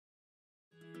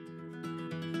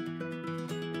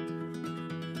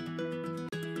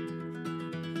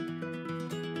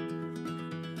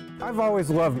I've always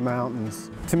loved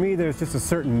mountains. To me, there's just a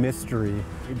certain mystery.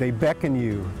 They beckon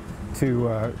you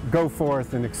to go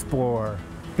forth and explore.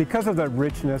 Because of the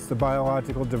richness, the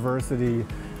biological diversity,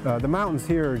 the mountains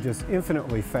here are just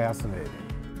infinitely fascinating.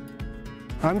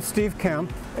 I'm Steve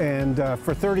Kemp, and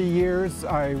for 30 years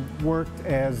I worked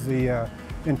as the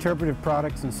Interpretive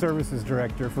Products and Services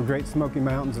Director for Great Smoky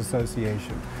Mountains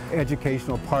Association,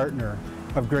 educational partner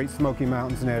of Great Smoky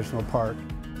Mountains National Park,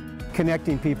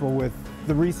 connecting people with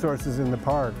the resources in the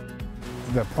park,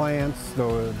 the plants,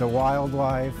 the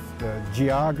wildlife, the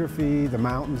geography, the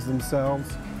mountains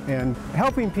themselves, and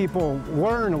helping people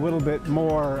learn a little bit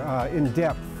more in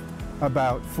depth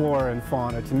about flora and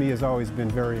fauna. To me has always been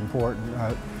very important.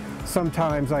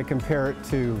 Sometimes I compare it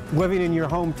to living in your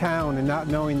hometown and not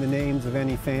knowing the names of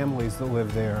any families that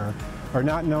live there, or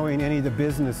not knowing any of the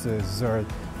businesses or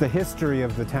the history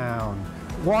of the town.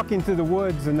 Walking through the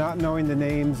woods and not knowing the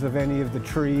names of any of the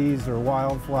trees or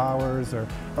wildflowers or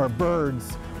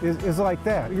birds is like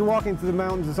that. You're walking through the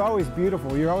mountains, it's always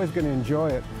beautiful, you're always going to enjoy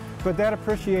it, but that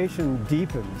appreciation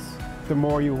deepens the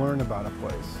more you learn about a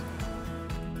place.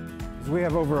 We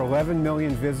have over 11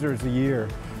 million visitors a year.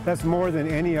 That's more than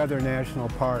any other national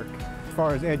park. As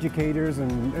far as educators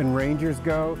and rangers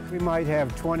go, we might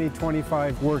have 20,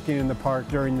 25 working in the park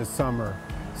during the summer.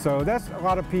 So that's a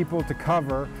lot of people to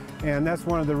cover, and that's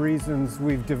one of the reasons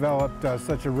we've developed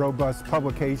such a robust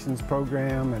publications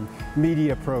program and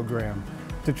media program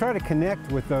to try to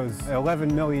connect with those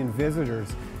 11 million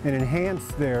visitors and enhance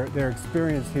their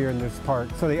experience here in this park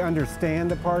so they understand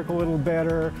the park a little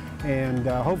better and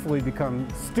hopefully become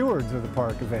stewards of the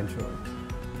park eventually.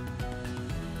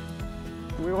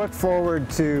 We look forward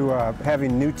to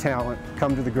having new talent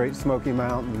come to the Great Smoky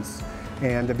Mountains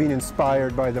and being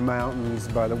inspired by the mountains,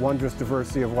 by the wondrous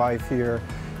diversity of life here,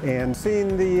 and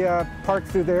seeing the park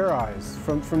through their eyes,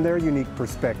 from their unique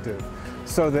perspective,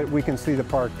 so that we can see the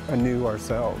park anew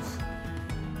ourselves.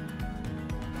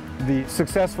 The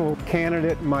successful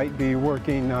candidate might be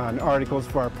working on articles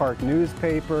for our park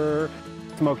newspaper,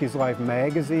 Smokies Life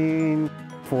magazine,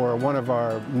 for one of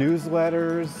our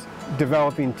newsletters,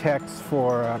 developing text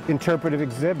for an interpretive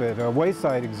exhibit, a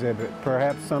wayside exhibit,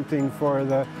 perhaps something for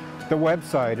the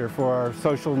website or for our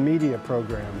social media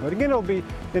program. But again, it'll be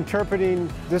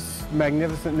interpreting this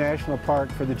magnificent national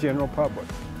park for the general public.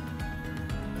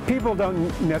 People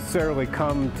don't necessarily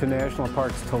come to national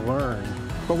parks to learn,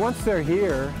 but once they're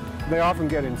here, they often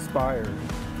get inspired.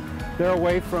 They're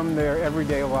away from their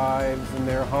everyday lives and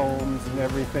their homes and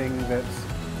everything that's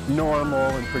normal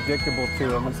and predictable to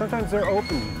them, and sometimes they're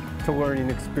open to learning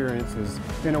experiences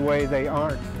in a way they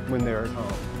aren't when they're at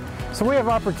home. So we have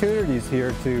opportunities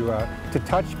here to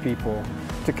touch people,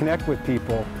 to connect with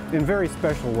people in very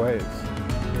special ways.